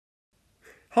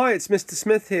Hi, it's Mr.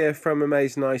 Smith here from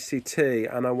Amazing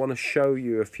ICT, and I want to show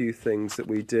you a few things that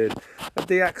we did at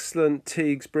the excellent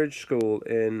Teagues Bridge School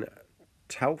in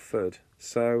Telford.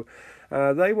 So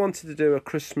they wanted to do a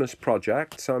Christmas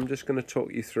project, so I'm just going to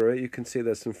talk you through it. You can see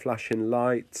there's some flashing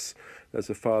lights, there's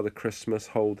a Father Christmas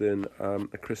holding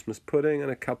a Christmas pudding, and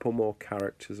a couple more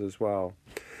characters as well.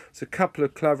 It's a couple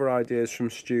of clever ideas from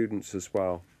students as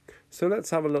well. So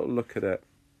let's have a little look at it.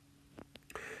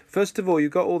 First of all,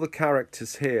 you've got all the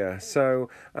characters here, so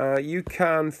you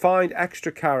can find extra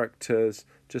characters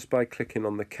just by clicking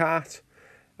on the cat,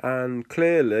 and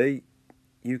clearly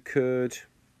you could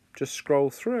just scroll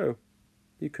through.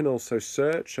 You can also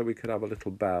search, so we could have a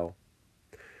little bell.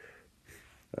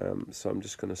 So I'm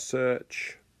just going to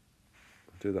search,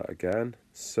 do that again,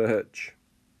 search,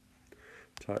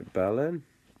 type bell in,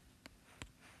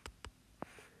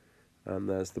 and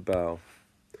there's the bell.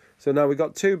 So now we've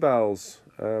got two bells.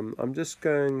 I'm just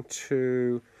going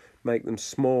to make them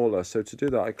smaller. So to do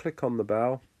that, I click on the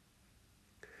bell,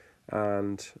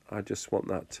 and I just want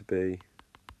that to be,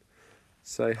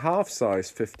 say, half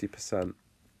size, 50%.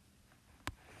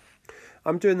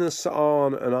 I'm doing this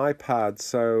on an iPad,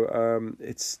 so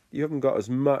you haven't got as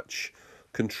much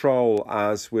control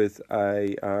as with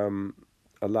a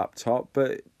laptop,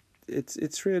 but it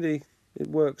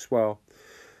works well.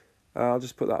 I'll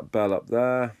just put that bell up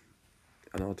there.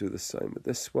 And I'll do the same with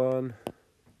this one.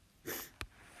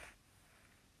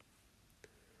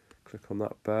 Click on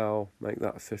that bell, make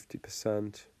that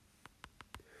 50%.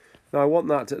 Now I want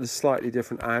that at a slightly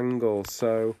different angle,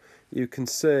 so you can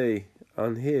see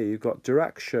on here you've got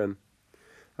direction.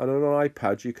 And on an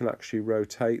iPad you can actually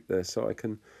rotate this, so I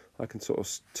can sort of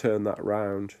turn that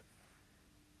round.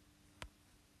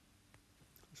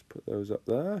 Let's put those up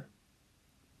there.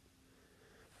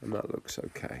 And that looks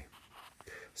okay.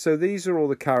 So these are all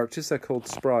the characters, they're called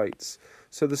sprites.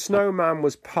 So the snowman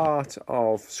was part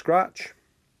of Scratch.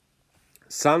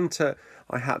 Santa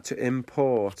I had to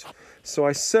import. So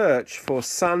I searched for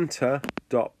santa.png,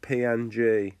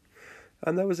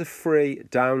 and there was a free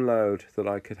download that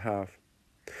I could have.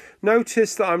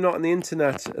 Notice that I'm not on the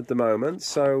internet at the moment,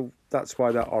 so that's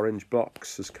why that orange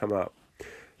box has come up.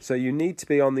 So you need to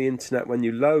be on the internet when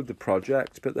you load the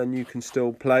project, but then you can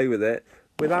still play with it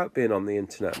without being on the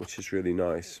internet, which is really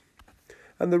nice.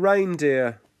 And the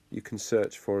reindeer you can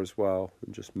search for as well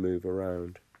and just move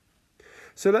around.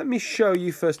 So let me show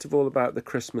you first of all about the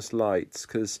Christmas lights,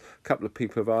 because a couple of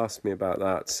people have asked me about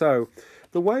that. So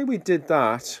the way we did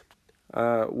that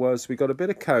was we got a bit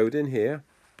of code in here,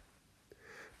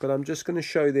 but I'm just going to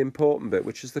show you the important bit,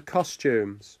 which is the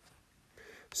costumes.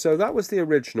 So that was the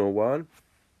original one,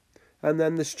 and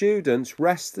then the students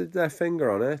rested their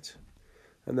finger on it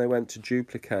and they went to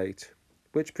duplicate,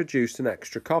 which produced an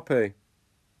extra copy.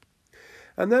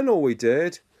 And then all we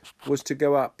did was to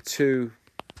go up to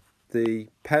the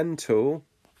pen tool,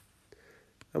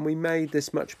 and we made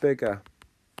this much bigger.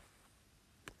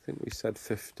 I think we said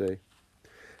 50.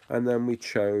 And then we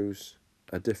chose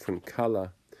a different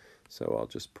colour. So I'll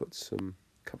just put a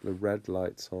couple of red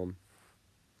lights on.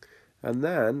 And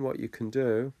then what you can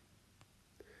do,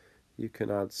 you can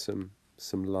add some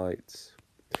lights.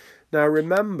 Now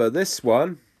remember, this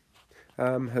one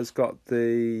has got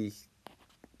the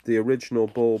original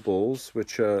baubles,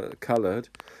 which are coloured,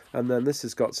 and then this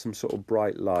has got some sort of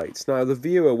bright lights. Now the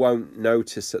viewer won't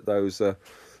notice that those are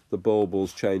the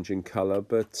baubles changing colour,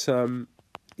 but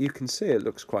you can see it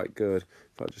looks quite good.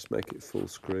 If I just make it full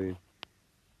screen.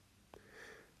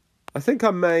 I think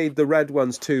I made the red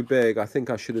ones too big. I think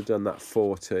I should have done that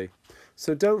 40.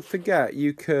 So don't forget,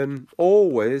 you can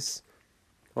always,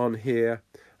 on here,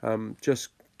 just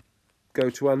go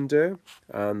to undo,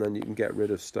 and then you can get rid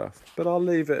of stuff. But I'll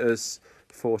leave it as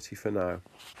 40 for now.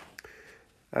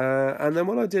 And then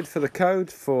what I did for the code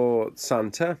for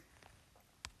Santa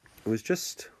was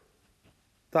just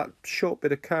that short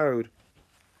bit of code.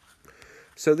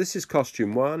 So this is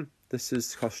costume 1, this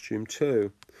is costume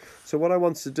 2. So what I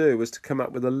wanted to do was to come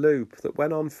up with a loop that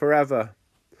went on forever,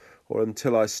 or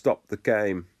until I stopped the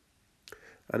game.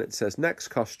 And it says next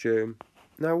costume.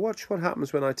 Now watch what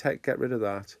happens when I get rid of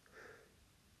that.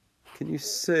 Can you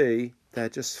see they're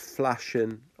just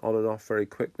flashing on and off very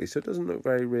quickly, so it doesn't look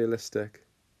very realistic.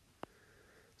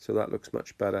 So that looks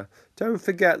much better. Don't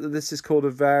forget that this is called a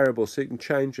variable, so you can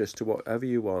change this to whatever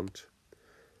you want.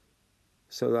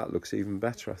 So that looks even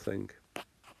better, I think.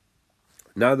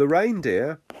 Now the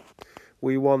reindeer,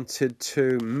 we wanted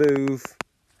to move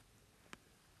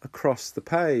across the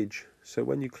page. So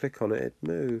when you click on it, it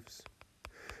moves.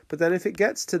 But then if it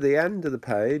gets to the end of the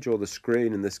page, or the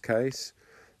screen in this case,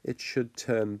 it should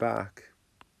turn back.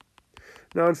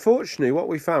 Now, unfortunately, what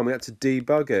we found, we had to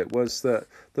debug it, was that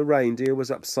the reindeer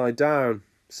was upside down.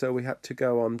 So we had to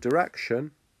go on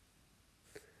direction,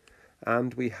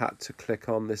 and we had to click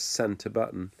on this center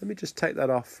button. Let me just take that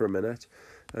off for a minute,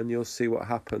 and you'll see what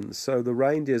happens. So the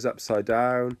reindeer's upside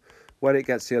down. When it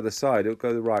gets the other side, it'll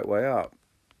go the right way up.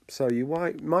 So you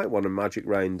might want a magic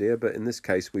reindeer, but in this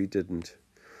case we didn't.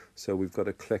 So we've got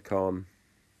to click on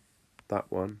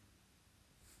that one.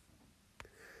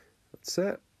 That's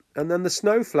it. And then the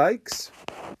snowflakes,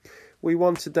 we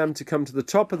wanted them to come to the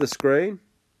top of the screen.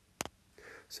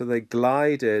 So they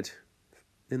glided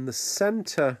in the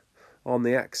center on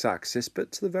the x-axis,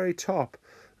 but to the very top.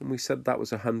 And we said that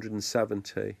was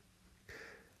 170.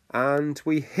 And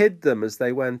we hid them as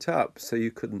they went up, so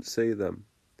you couldn't see them.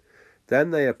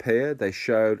 Then they appeared, they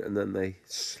showed, and then they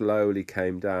slowly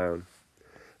came down.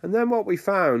 And then what we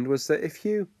found was that if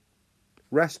you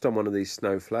rest on one of these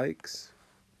snowflakes,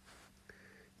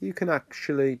 you can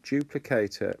actually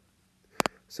duplicate it.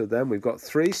 So then we've got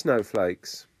 3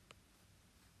 snowflakes.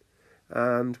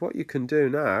 And what you can do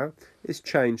now is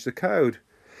change the code.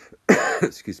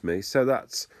 Excuse me. So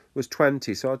that was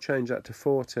 20, so I'll change that to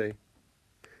 40.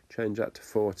 Change that to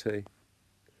 40.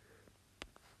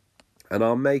 And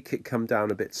I'll make it come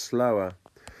down a bit slower.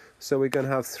 So we're going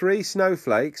to have 3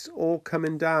 snowflakes all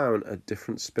coming down at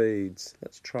different speeds.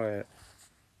 Let's try it.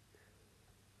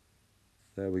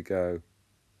 There we go.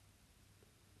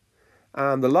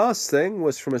 And the last thing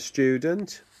was from a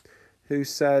student who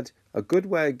said a good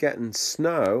way of getting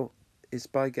snow is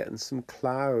by getting some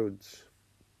clouds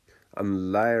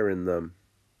and layering them.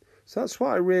 So that's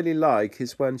what I really like,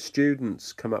 is when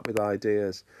students come up with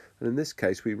ideas. And in this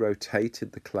case, we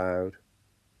rotated the cloud.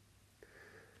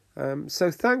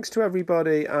 So thanks to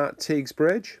everybody at Teagues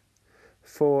Bridge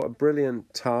for a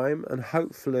brilliant time, and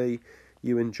hopefully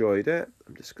you enjoyed it.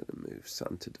 I'm just going to move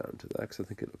Santa down to there because I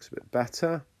think it looks a bit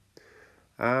better.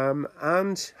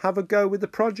 And have a go with the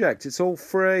project. It's all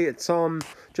free. It's on,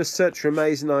 just search for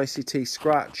Amazing ICT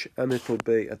Scratch and it'll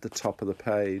be at the top of the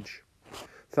page.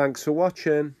 Thanks for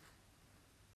watching.